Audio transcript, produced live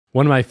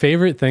One of my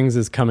favorite things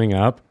is coming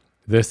up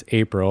this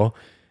April.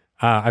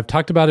 I've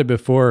talked about it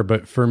before,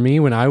 but for me,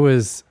 when I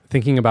was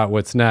thinking about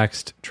what's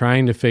next,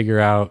 trying to figure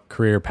out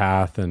career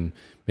path and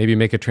maybe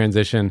make a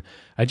transition,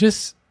 I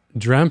just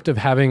dreamt of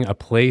having a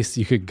place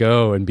you could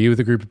go and be with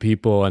a group of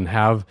people and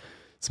have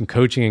some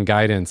coaching and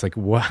guidance. Like,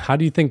 how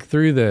do you think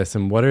through this?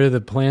 And what are the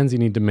plans you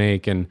need to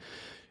make? And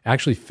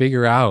actually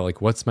figure out,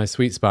 like, what's my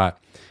sweet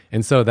spot?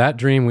 And so that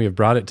dream, we have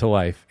brought it to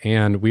life.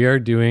 And we are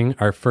doing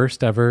our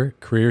first ever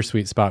Career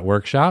Sweet Spot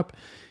workshop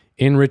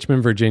in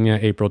Richmond, Virginia,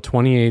 April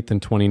 28th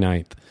and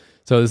 29th.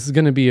 So this is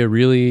going to be a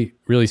really,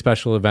 really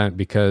special event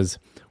because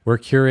we're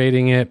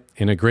curating it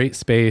in a great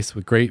space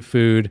with great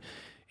food.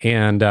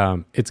 And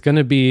it's going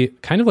to be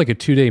kind of like a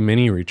 2-day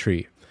mini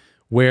retreat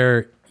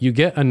where you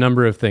get a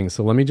number of things.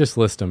 So let me just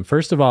list them.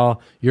 First of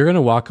all, you're going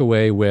to walk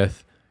away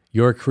with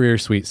your career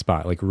sweet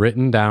spot, like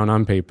written down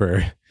on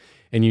paper,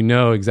 and you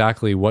know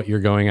exactly what you're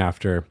going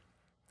after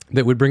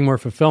that would bring more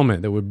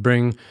fulfillment, that would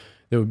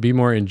be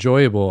more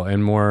enjoyable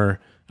and more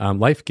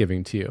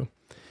life-giving to you.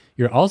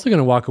 You're also going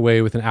to walk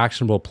away with an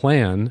actionable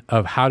plan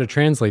of how to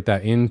translate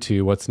that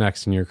into what's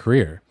next in your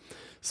career.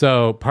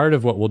 So part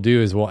of what we'll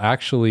do is we'll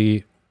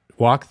actually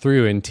walk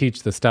through and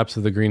teach the steps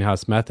of the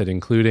greenhouse method,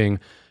 including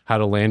how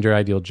to land your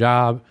ideal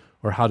job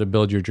or how to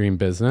build your dream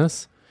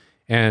business.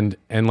 And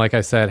like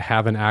I said,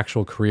 have an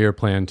actual career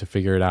plan to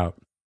figure it out.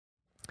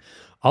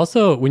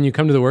 Also, when you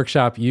come to the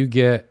workshop, you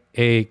get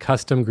a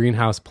custom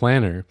greenhouse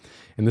planner.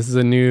 And this is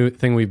a new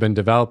thing we've been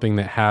developing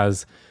that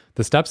has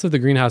the steps of the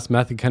greenhouse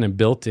method kind of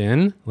built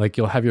in. Like,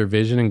 you'll have your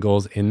vision and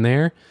goals in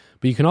there,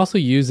 but you can also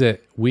use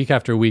it week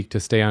after week to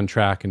stay on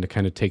track and to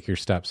kind of take your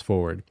steps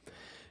forward.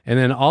 And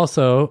then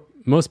also,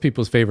 most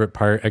people's favorite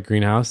part at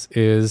Greenhouse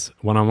is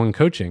one-on-one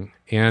coaching.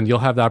 And you'll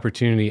have the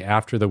opportunity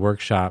after the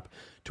workshop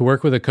to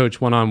work with a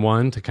coach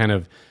one-on-one to kind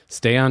of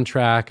stay on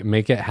track,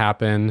 make it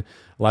happen.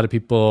 A lot of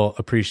people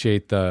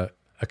appreciate the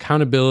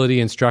accountability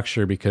and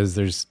structure because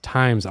there's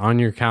times on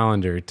your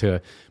calendar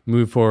to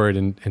move forward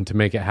and to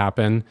make it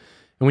happen.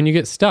 And when you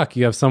get stuck,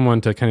 you have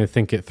someone to kind of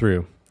think it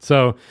through.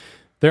 So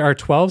there are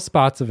 12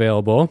 spots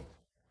available.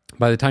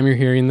 By the time you're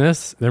hearing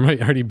this, there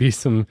might already be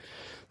some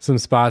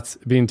spots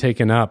being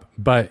taken up,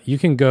 but you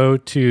can go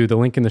to the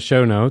link in the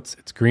show notes.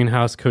 It's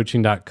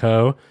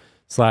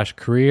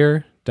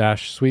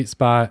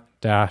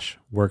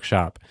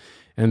greenhousecoaching.co/career-sweetspot-workshop.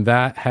 And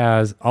that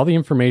has all the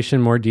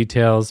information, more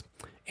details,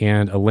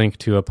 and a link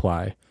to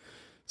apply.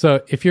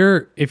 So if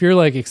you're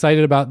like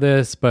excited about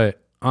this,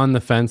 but on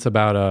the fence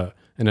about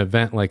an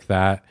event like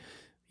that,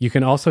 you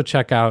can also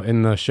check out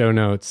in the show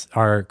notes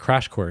our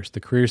crash course. The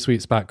Career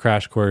Sweet Spot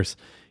crash course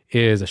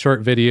is a short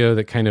video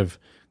that kind of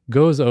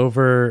goes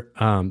over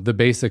the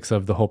basics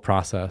of the whole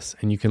process,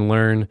 and you can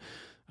learn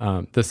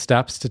the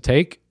steps to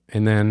take,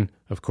 and then,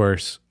 of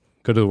course,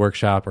 go to the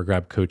workshop or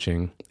grab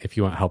coaching if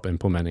you want help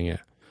implementing it.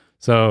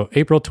 So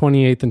April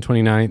 28th and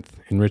 29th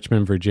in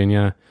Richmond,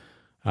 Virginia.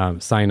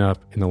 Sign up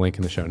in the link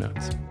in the show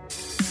notes.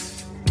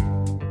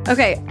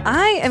 Okay,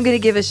 I am going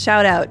to give a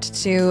shout out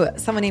to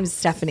someone named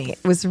Stephanie.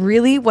 It was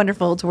really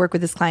wonderful to work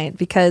with this client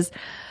because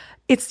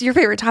it's your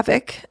favorite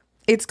topic.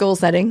 It's goal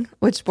setting,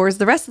 which bores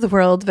the rest of the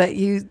world, but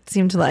you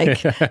seem to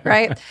like,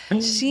 right?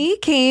 She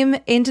came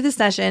into the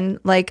session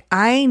like,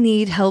 I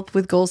need help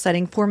with goal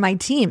setting for my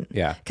team.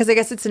 Yeah. Because I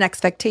guess it's an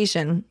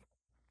expectation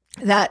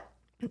that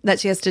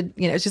she has to,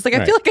 she's like,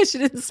 I feel like I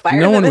should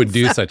inspire them. No one would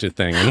do such a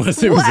thing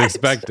unless it was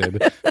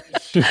expected.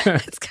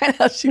 It's kind of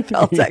how she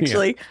felt,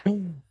 actually. Yeah.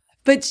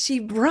 But she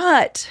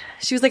was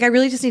like, I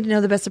really just need to know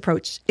the best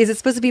approach. Is it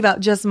supposed to be about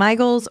just my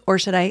goals, or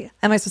am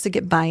I supposed to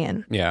get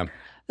buy-in? Yeah.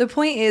 The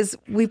point is,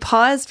 we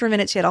paused for a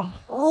minute. She had a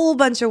whole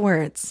bunch of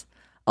words.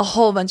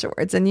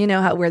 And you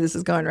know where this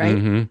is going, right?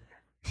 Mm-hmm.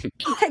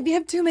 If you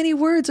have too many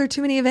words or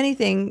too many of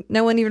anything,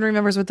 no one even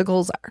remembers what the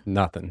goals are.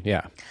 Nothing.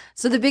 Yeah.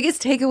 So the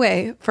biggest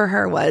takeaway for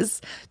her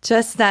was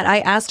just that I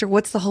asked her,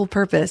 what's the whole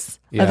purpose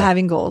of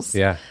having goals?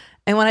 Yeah.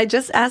 And when I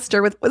just asked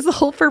her, what's the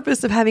whole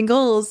purpose of having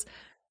goals?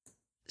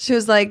 She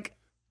was like,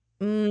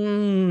 I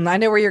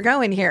know where you're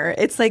going here.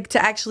 It's like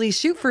to actually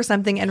shoot for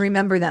something and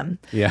remember them.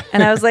 Yeah.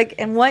 And I was like,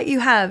 and what you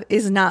have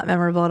is not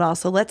memorable at all.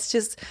 So let's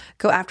just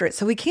go after it.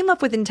 So we came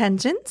up with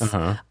intentions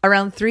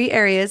around 3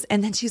 areas.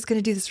 And then she's going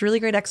to do this really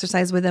great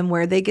exercise with them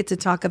where they get to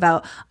talk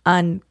about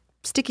on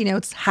sticky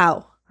notes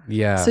how.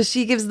 Yeah. So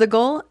she gives the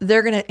goal.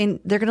 They're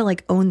gonna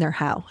like own their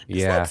how.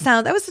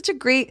 That was such a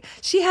great.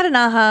 She had an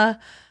aha.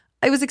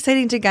 It was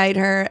exciting to guide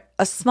her.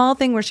 A small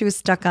thing where she was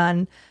stuck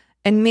on,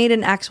 and made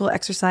an actual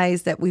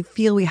exercise that we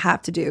feel we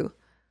have to do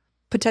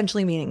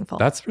potentially meaningful.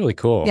 That's really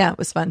cool. Yeah, it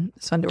was fun.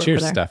 It's fun to work with her.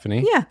 Cheers,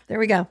 Stephanie. Yeah, there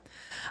we go.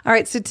 All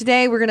right, so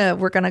today we're going to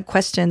work on a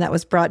question that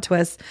was brought to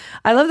us.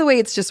 I love the way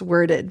it's just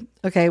worded.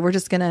 Okay, we're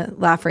just going to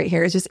laugh right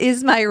here. It's just,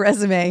 is my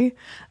resume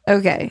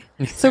okay?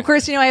 So, of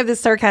course, I have this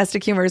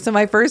sarcastic humor. So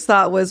my first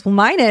thought was, well,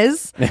 mine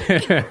is.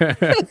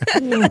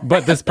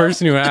 But this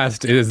person who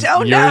asked is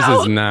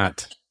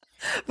not.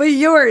 But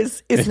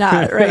yours is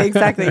not, right?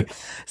 Exactly.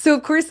 So,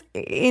 of course,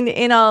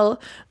 in all,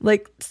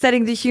 like,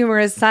 setting the humor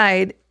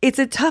aside, it's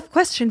a tough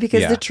question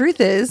because the truth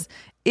is,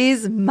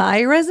 is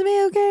my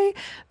resume okay?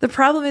 The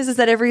problem is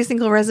that every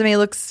single resume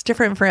looks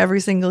different for every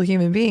single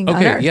human being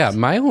on Earth. Yeah.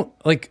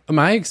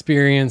 My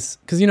experience,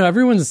 because,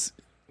 everyone's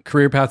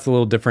career path's a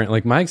little different.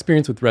 Like my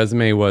experience with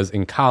resume was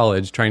in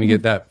college trying to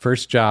get that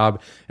first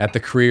job at the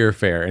career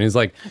fair. And it's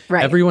like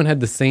everyone had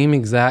the same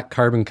exact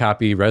carbon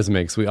copy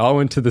resume. So we all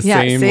went to the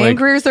same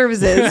career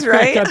services,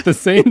 right? Got the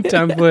same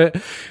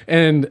template.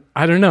 And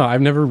I don't know,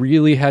 I've never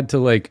really had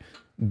to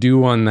do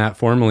one that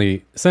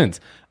formally since.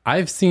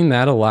 I've seen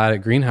that a lot at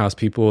Greenhouse.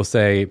 People will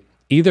say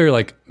either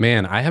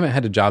man, I haven't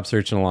had a job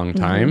search in a long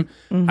time.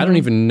 I don't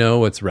even know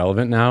what's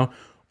relevant now.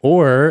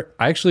 Or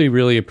I actually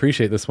really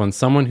appreciate this one.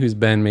 Someone who's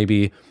been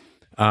maybe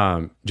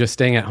just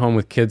staying at home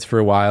with kids for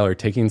a while or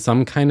taking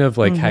some kind of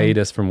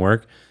hiatus from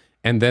work.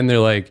 And then they're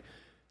like,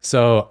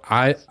 so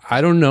I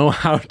don't know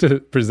how to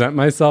present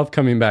myself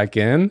coming back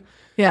in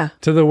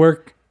to the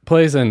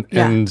workplace. And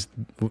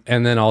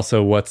then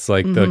also what's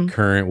the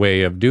current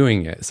way of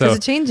doing it. So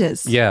it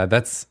changes. Yeah,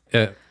 that's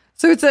it.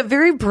 So it's a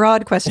very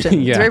broad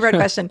question. It's a very broad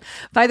question.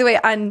 By the way,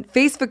 on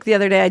Facebook the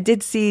other day, I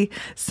did see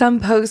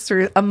some posts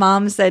where a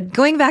mom said,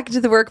 going back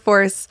into the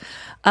workforce,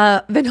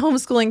 been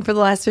homeschooling for the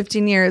last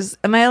 15 years.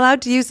 Am I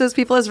allowed to use those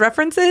people as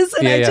references?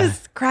 And I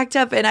just cracked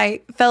up and I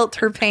felt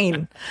her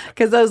pain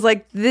because I was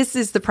like, this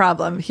is the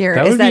problem here.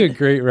 That would be a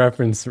great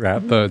reference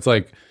wrap, though. It's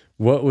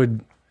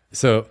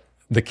so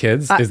the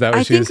kids, is that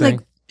what she was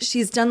saying?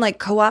 She's done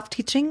co-op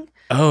teaching.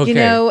 Oh,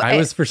 okay. I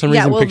was for some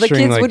reason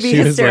picturing she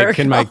was like,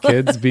 can my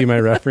kids be my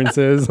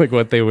references?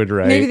 What they would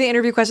write. Maybe the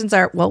interview questions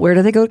are, well, where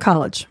do they go to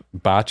college?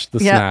 Botched the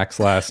snacks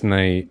last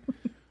night.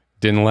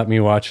 Didn't let me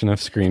watch enough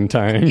screen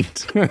time.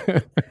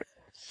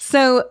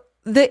 So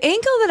the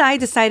angle that I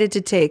decided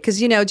to take, because,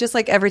 just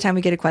like every time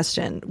we get a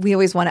question, we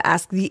always want to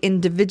ask the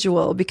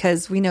individual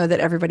because we know that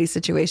everybody's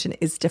situation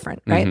is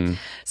different, right?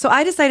 So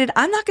I decided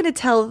I'm not going to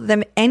tell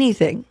them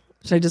anything.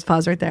 Should I just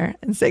pause right there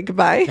and say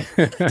goodbye?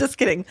 Just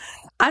kidding.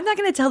 I'm not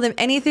going to tell them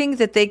anything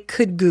that they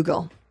could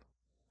Google.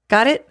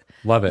 Got it?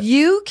 Love it.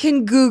 You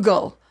can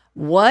Google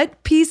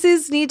what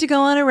pieces need to go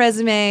on a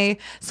resume.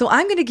 So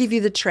I'm going to give you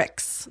the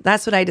tricks.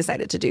 That's what I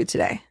decided to do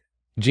today.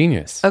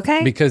 Genius.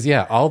 Okay. Because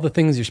all the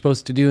things you're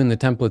supposed to do in the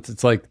templates,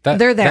 it's that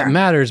they're there. That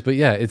matters, but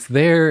it's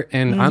there.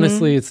 And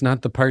honestly, it's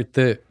not the part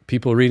that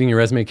people reading your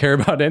resume care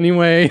about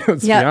anyway.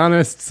 Let's be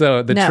honest.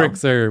 So the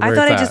tricks are where I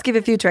thought I'd just give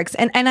a few tricks.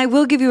 And I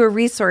will give you a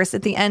resource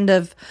at the end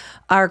of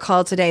our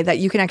call today that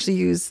you can actually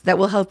use that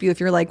will help you if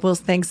you're like, well,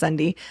 thanks,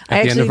 Sunday.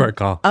 At the end of our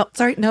call. Oh,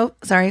 sorry. No,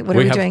 sorry. What are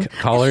we doing?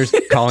 Callers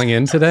calling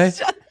in today?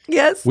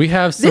 Yes. We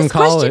have some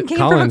call-ins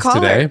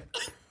today.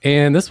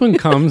 And this one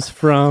comes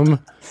from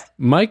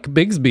Mike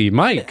Bigsby.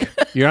 Mike,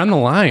 you're on the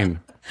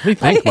line. What do you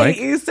think, Mike? I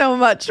hate you so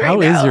much right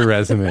now. How is your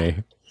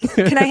resume?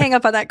 Can I hang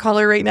up on that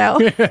caller right now?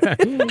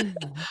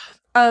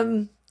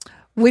 When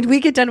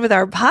we get done with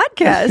our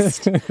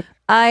podcast,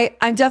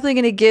 I'm definitely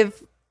going to give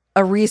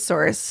a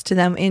resource to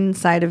them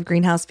inside of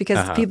Greenhouse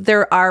because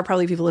there are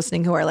probably people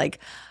listening who are like,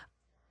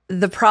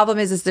 the problem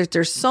is that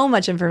there's so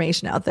much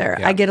information out there.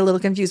 I get a little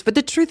confused. But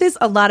the truth is,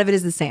 a lot of it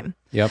is the same.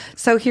 Yep.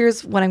 So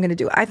here's what I'm going to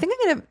do. I think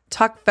I'm going to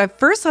talk. The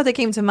first thought that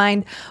came to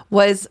mind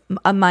was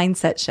a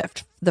mindset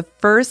shift. The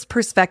first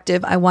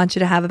perspective I want you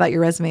to have about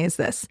your resume is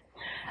this.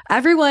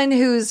 Everyone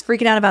who's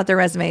freaking out about their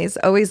resume is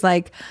always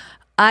like,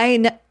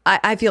 I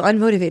feel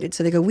unmotivated.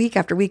 So they go week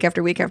after week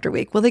after week after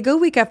week. Well, they go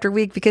week after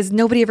week because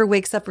nobody ever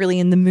wakes up really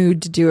in the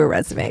mood to do a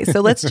resume.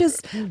 So let's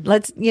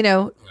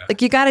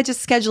you got to just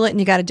schedule it and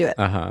you got to do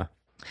it.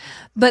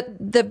 But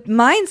the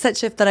mindset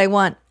shift that I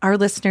want our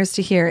listeners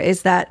to hear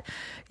is that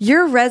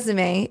your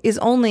resume is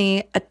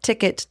only a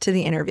ticket to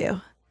the interview.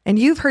 And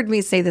you've heard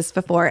me say this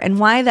before. And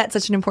why that's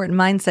such an important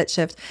mindset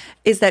shift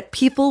is that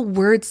people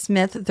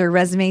wordsmith their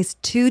resumes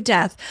to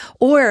death,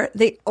 or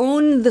they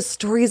own the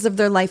stories of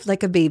their life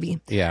like a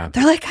baby. Yeah.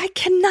 They're like, I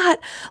cannot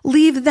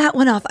leave that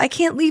one off. I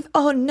can't leave.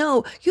 Oh,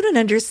 no, you don't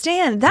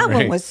understand. That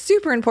one was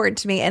super important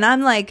to me. And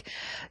I'm like,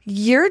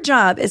 your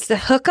job is to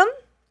hook them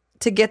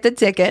to get the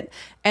ticket,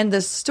 and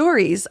the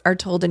stories are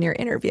told in your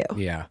interview.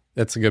 Yeah,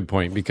 that's a good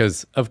point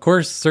because, of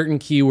course, certain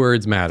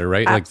keywords matter,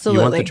 right? Absolutely.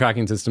 Like you want the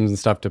tracking systems and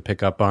stuff to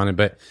pick up on it,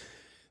 but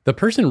the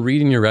person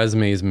reading your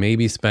resume is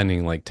maybe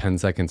spending 10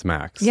 seconds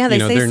max. Yeah, they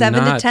say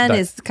 7 to 10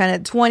 is kind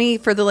of 20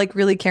 for the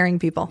really caring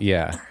people.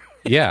 Yeah.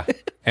 Yeah.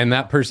 And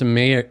that person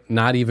may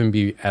not even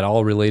be at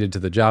all related to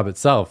the job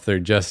itself. They're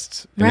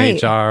just an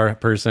HR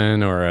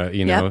person or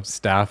a,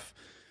 staff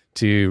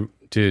to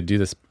do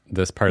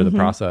this part of the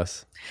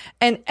process.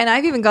 And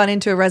I've even gone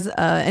into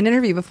an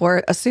interview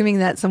before, assuming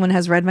that someone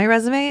has read my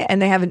resume,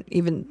 and they haven't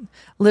even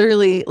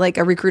literally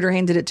a recruiter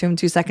handed it to them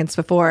 2 seconds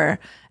before,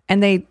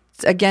 and they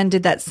again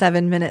did that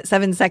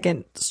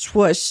 7-second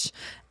swoosh.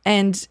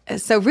 And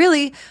so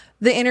really,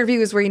 the interview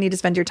is where you need to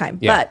spend your time.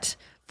 Yeah. But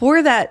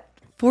for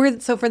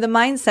the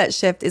mindset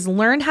shift is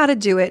learn how to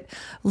do it,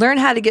 learn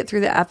how to get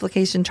through the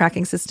application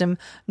tracking system,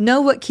 know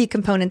what key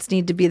components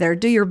need to be there,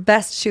 do your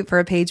best, shoot for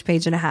a page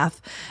and a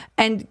half,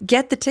 and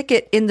get the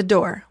ticket in the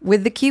door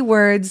with the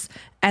keywords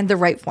and the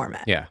right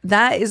format. Yeah.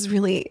 That is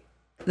really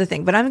the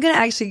thing. But I'm going to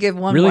actually give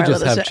one really more just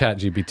little have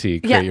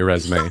ChatGPT create your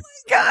resume. Oh my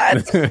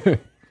God.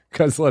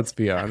 Because let's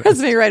be honest.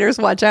 Resume writers,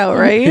 watch out,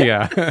 right?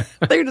 Yeah.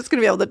 They're just going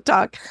to be able to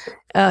talk.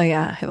 Oh,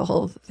 yeah. I have a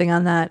whole thing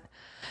on that.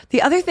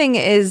 The other thing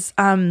is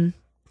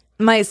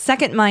my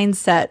second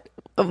mindset,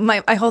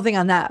 my whole thing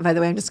on that, by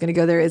the way, I'm just going to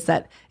go there, is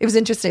that it was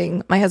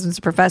interesting. My husband's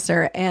a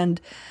professor,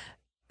 and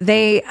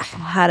they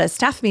had a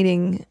staff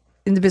meeting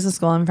in the business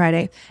school on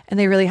Friday, and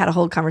they really had a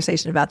whole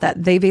conversation about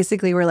that. They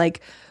basically were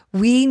like,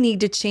 we need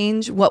to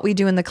change what we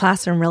do in the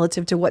classroom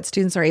relative to what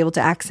students are able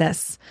to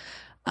access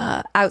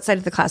outside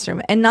of the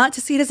classroom, and not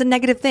to see it as a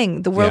negative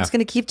thing. The world's going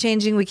to keep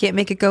changing. We can't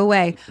make it go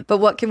away. But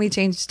what can we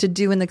change to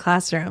do in the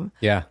classroom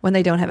when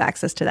they don't have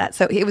access to that?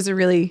 So it was a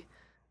really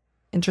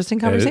interesting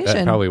conversation.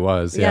 It probably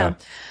was. Yeah.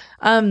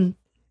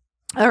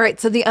 All right.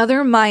 So the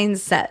other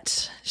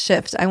mindset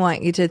shift I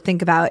want you to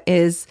think about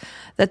is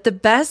that the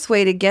best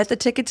way to get the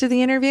ticket to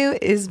the interview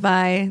is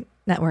by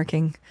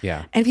networking.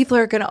 Yeah. And people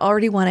are going to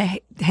already want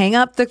to hang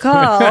up the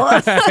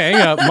call. Hang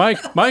up.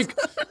 Mike,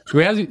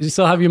 do you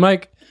still have you,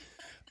 Mike?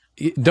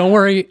 Don't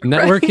worry.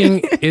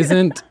 Networking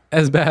isn't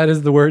as bad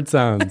as the word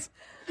sounds.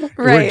 Right.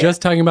 We're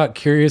just talking about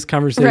curious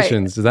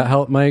conversations. Right. Does that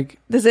help, Mike?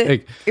 Does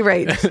it?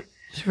 Right.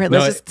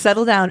 Let's just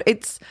settle down.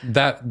 It's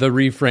that the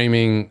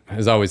reframing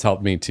has always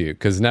helped me too,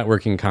 because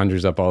networking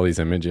conjures up all these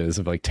images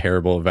of like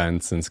terrible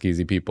events and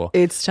skeezy people.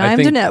 It's time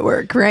to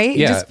network, right?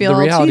 Yeah. Just feel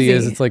the reality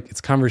cheesy. is, it's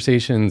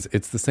conversations.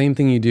 It's the same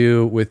thing you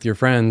do with your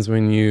friends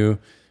when you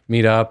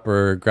meet up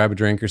or grab a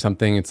drink or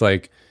something. It's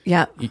like,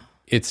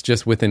 it's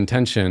just with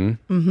intention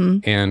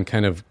and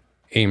kind of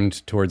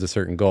aimed towards a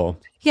certain goal.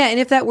 Yeah.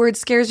 And if that word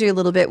scares you a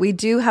little bit, we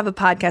do have a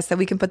podcast that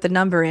we can put the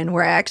number in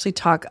where I actually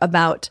talk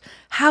about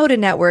how to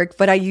network,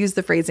 but I use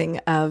the phrasing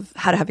of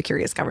how to have a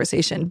curious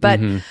conversation. But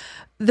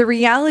the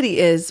reality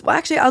is, well,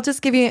 actually, I'll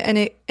just give you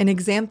an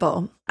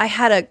example. I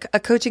had a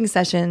coaching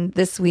session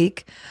this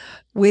week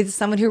with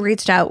someone who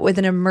reached out with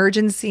an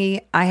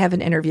emergency. I have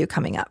an interview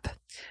coming up.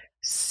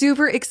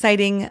 Super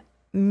exciting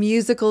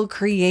musical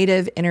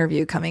creative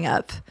interview coming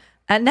up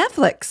at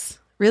Netflix.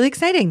 Really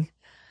exciting.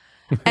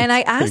 And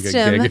I asked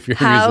him if you're a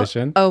how,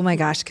 musician. oh my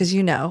gosh, because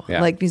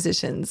like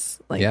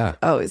musicians,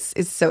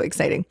 it's so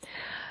exciting.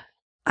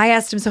 I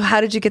asked him, so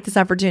how did you get this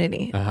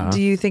opportunity? Do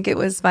you think it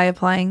was by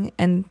applying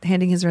and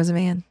handing his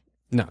resume in?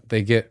 No,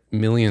 they get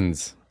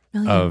millions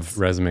of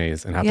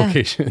resumes and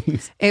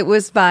applications. Yeah. It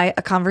was by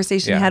a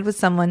conversation he had with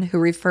someone who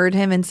referred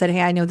him and said,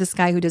 hey, I know this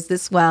guy who does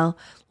this well.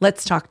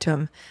 Let's talk to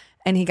him.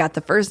 And he got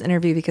the first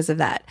interview because of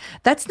that.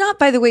 That's not,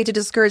 by the way, to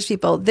discourage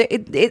people.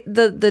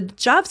 The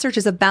job search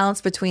is a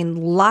balance between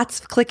lots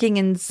of clicking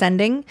and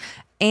sending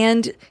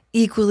and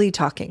equally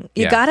talking.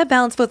 You got to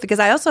balance both, because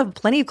I also have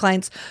plenty of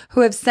clients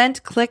who have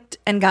sent, clicked,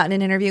 and gotten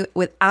an interview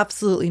with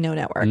absolutely no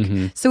network.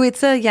 So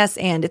it's a yes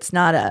and, it's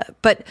not a,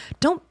 but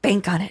don't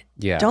bank on it.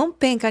 Yeah. Don't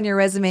bank on your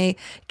resume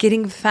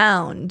getting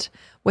found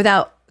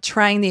without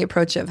trying the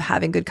approach of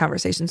having good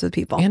conversations with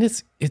people. And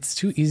it's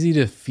too easy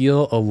to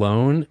feel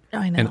alone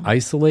and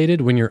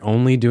isolated when you're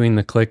only doing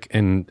the click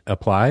and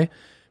apply,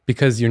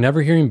 because you're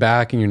never hearing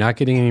back and you're not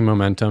getting any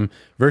momentum,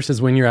 versus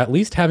when you're at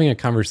least having a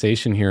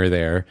conversation here or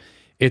there,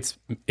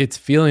 it's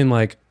feeling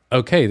like,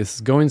 okay, this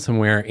is going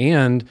somewhere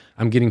and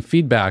I'm getting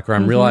feedback, or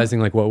I'm realizing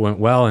like what went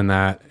well in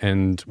that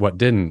and what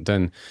didn't.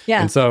 And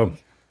so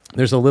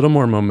there's a little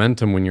more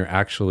momentum when you're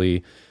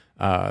actually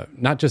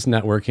not just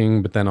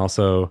networking, but then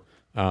also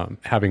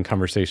having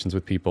conversations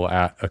with people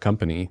at a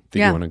company that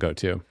you want to go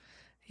to.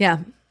 Yeah.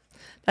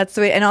 That's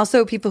the way. And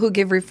also people who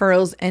give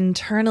referrals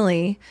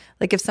internally,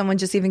 like if someone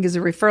just even gives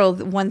a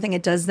referral, one thing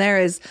it does there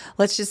is,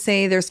 let's just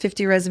say there's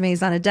 50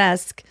 resumes on a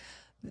desk.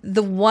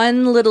 The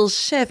one little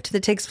shift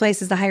that takes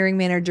place is the hiring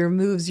manager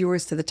moves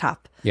yours to the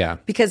top. Yeah.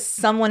 Because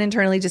someone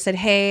internally just said,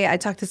 hey, I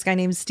talked to this guy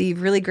named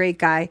Steve, really great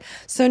guy.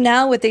 So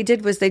now what they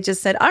did was they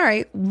just said, all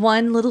right,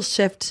 one little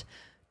shift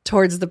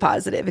towards the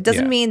positive. It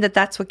doesn't mean that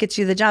that's what gets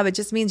you the job. It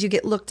just means you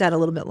get looked at a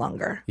little bit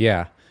longer.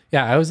 Yeah.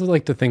 Yeah. I always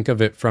like to think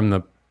of it from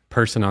the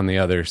person on the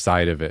other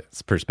side of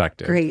its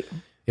perspective. Great.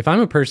 If I'm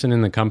a person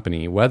in the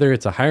company, whether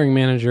it's a hiring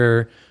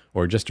manager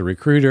or just a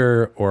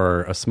recruiter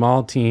or a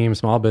small team,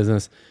 small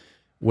business,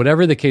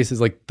 whatever the case is,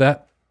 like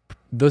that,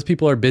 those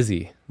people are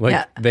busy.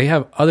 Like they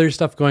have other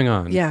stuff going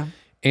on. Yeah.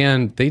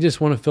 And they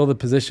just want to fill the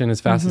position as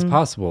fast as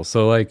possible.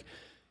 So like,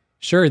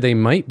 sure, they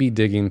might be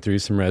digging through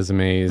some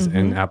resumes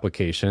and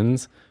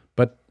applications,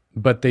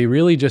 but they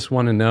really just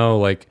want to know,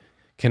 like,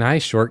 can I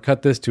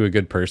shortcut this to a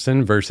good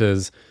person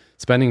versus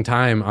spending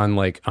time on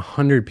like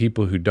 100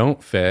 people who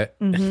don't fit?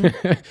 You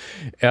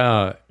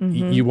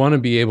want to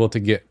be able to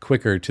get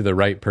quicker to the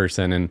right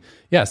person. And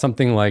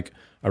something like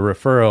a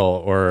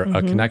referral or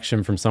a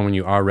connection from someone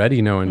you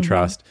already know and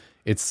trust,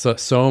 it's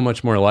so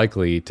much more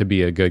likely to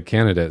be a good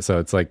candidate. So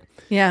it's like,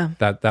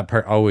 that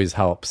part always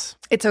helps.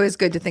 It's always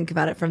good to think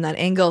about it from that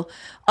angle.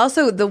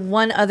 Also, the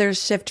one other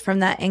shift from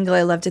that angle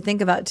I love to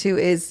think about too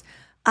is,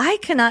 I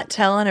cannot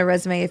tell on a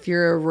resume if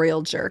you're a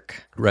royal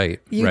jerk. Right.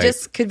 You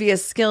just could be a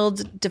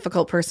skilled,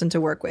 difficult person to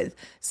work with.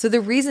 So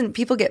the reason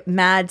people get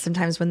mad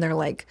sometimes when they're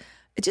like,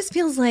 it just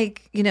feels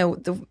like,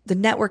 the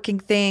networking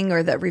thing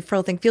or the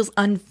referral thing feels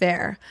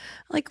unfair.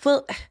 Like,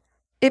 well,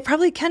 it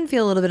probably can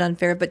feel a little bit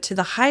unfair, but to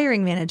the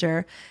hiring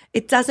manager,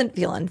 it doesn't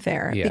feel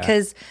unfair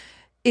because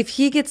if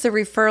he gets a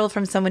referral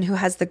from someone who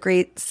has the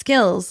great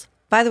skills,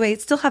 by the way, you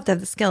still have to have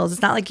the skills.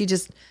 It's not like you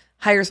just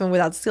hire someone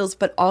without skills,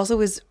 but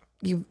also is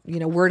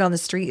word on the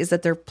street is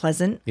that they're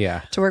pleasant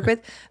to work with.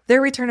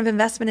 Their return of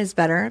investment is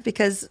better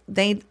because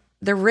the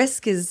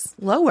risk is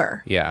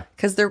lower. Yeah.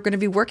 Because they're going to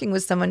be working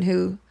with someone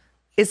who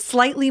is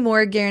slightly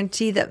more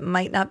guaranteed that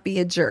might not be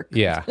a jerk.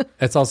 Yeah.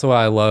 That's also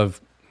why I love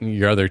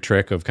your other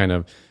trick of kind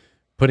of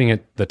putting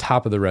at the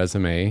top of the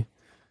resume,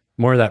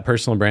 more of that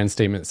personal brand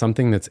statement,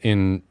 something that's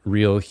in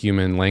real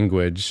human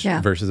language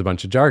versus a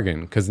bunch of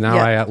jargon. Because now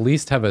I at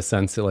least have a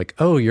sense that like,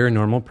 oh, you're a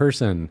normal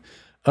person.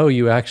 Oh,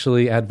 you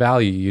actually add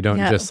value. You don't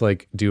just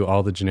like do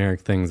all the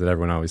generic things that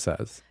everyone always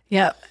says.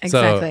 Yeah,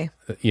 exactly.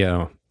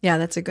 So, yeah,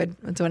 that's a good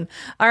one.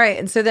 All right.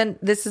 And so then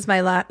this is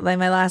my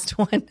last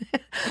one.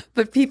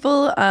 But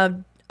people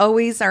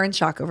always are in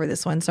shock over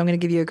this one. So I'm going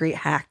to give you a great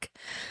hack.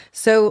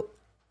 So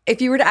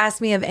if you were to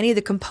ask me of any of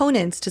the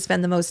components to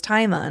spend the most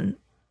time on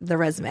the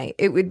resume,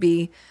 it would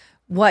be,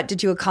 what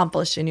did you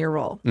accomplish in your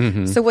role?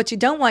 Mm-hmm. So what you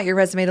don't want your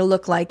resume to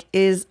look like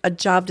is a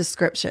job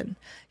description.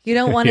 You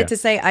don't want it to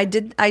say, I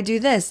do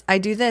this, I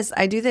do this,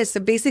 I do this. So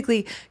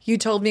basically you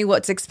told me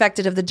what's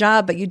expected of the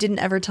job, but you didn't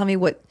ever tell me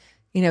what,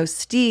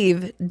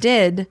 Steve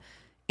did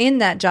in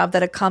that job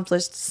that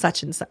accomplished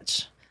such and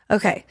such.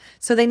 Okay.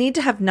 So they need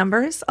to have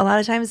numbers. A lot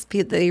of times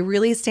they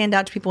really stand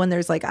out to people when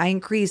there's like, I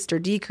increased or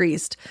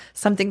decreased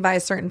something by a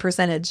certain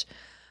percentage.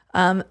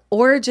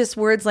 Or just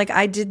words like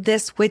I did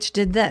this, which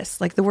did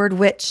this, like the word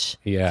which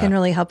can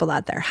really help a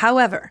lot there.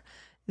 However,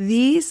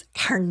 these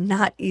are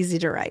not easy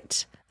to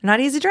write. They're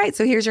not easy to write.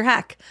 So here's your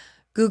hack.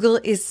 Google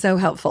is so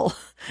helpful.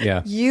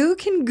 Yeah. You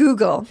can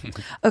Google.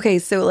 Okay.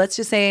 So let's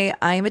just say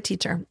I am a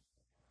teacher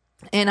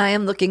and I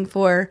am looking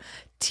for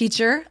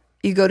teacher.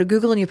 You go to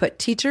Google and you put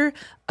teacher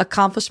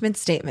accomplishment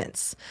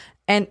statements.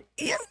 And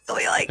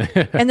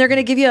and they're going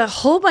to give you a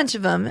whole bunch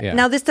of them. Yeah.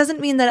 Now, this doesn't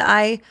mean that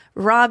I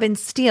rob and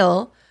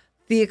steal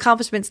the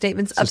accomplishment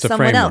statements of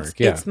someone else.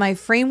 Yeah. It's my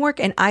framework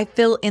and I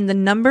fill in the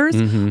numbers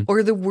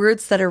or the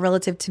words that are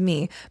relative to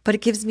me. But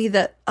it gives me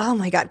oh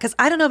my God, because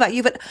I don't know about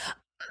you, but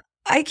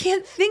I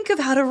can't think of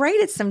how to write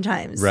it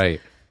sometimes.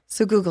 Right.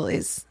 So Google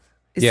is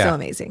so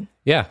amazing.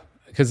 Yeah.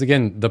 Because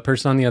again, the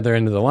person on the other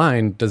end of the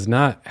line does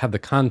not have the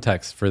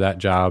context for that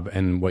job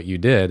and what you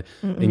did.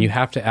 Mm-mm. And you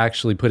have to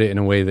actually put it in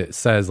a way that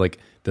says like,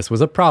 this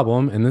was a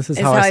problem and this is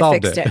how I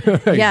solved it.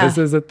 Like, this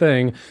is a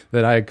thing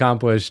that I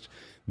accomplished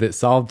that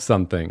solved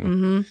something.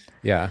 Mm-hmm.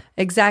 Yeah.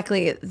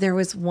 Exactly. There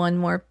was one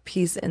more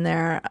piece in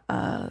there.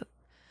 The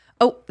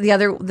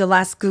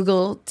last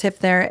Google tip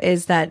there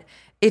is that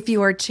if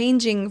you are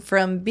changing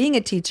from being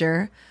a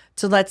teacher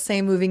to, let's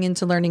say, moving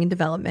into learning and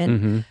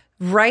development,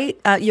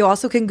 you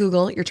also can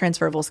Google your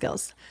transferable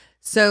skills.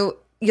 So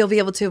you'll be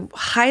able to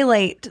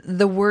highlight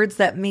the words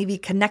that maybe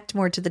connect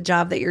more to the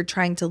job that you're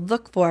trying to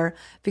look for,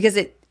 because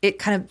it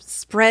kind of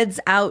spreads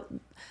out.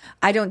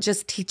 I don't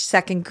just teach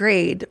second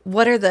grade.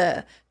 What are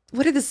the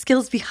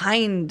skills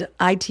behind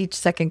I teach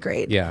second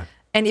grade? Yeah.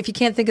 And if you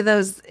can't think of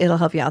those, it'll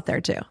help you out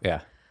there too.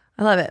 Yeah.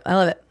 I love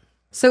it.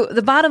 So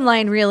the bottom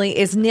line really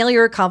is nail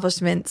your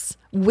accomplishments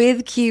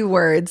with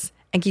keywords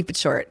and keep it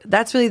short.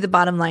 That's really the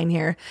bottom line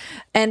here.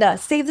 And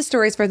save the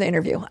stories for the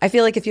interview. I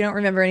feel like if you don't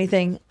remember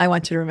anything, I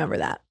want you to remember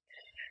that.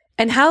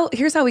 And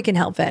here's how we can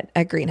help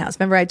at Greenhouse.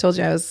 Remember I told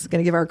you I was going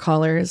to give our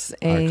callers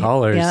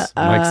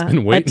Mike's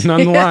been waiting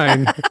on the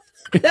line.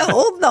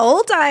 the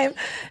whole time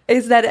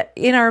is that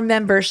in our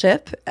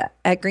membership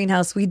at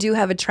Greenhouse, we do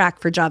have a track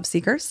for job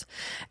seekers,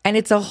 and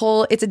it's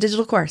a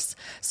digital course.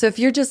 So if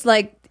you're just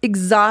like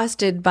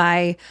exhausted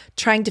by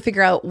trying to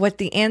figure out what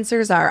the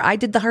answers are, I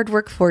did the hard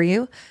work for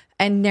you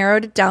and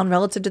narrowed it down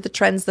relative to the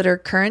trends that are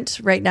current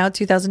right now,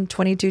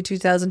 2022,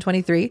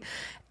 2023.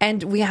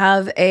 And we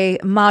have a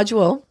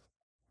module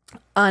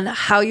on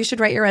how you should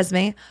write your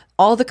resume,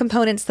 all the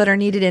components that are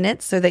needed in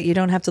it so that you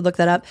don't have to look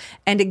that up,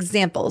 and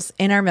examples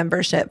in our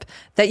membership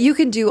that you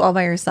can do all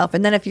by yourself.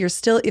 And then if you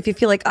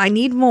feel like I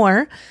need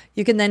more,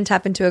 you can then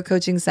tap into a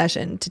coaching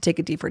session to take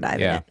a deeper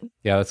dive in it.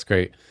 Yeah, that's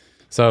great.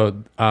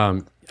 So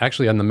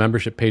actually on the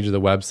membership page of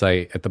the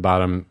website at the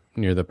bottom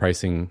near the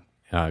pricing,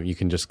 you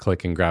can just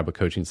click and grab a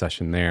coaching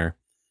session there.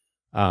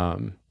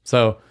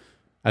 So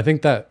I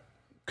think that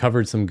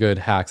covered some good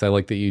hacks. I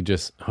like that you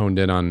just honed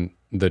in on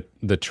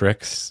the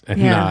tricks and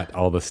not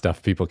all the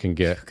stuff people can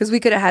get. Because we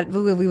would have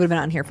been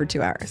on here for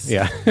 2 hours.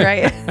 Yeah.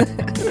 Right?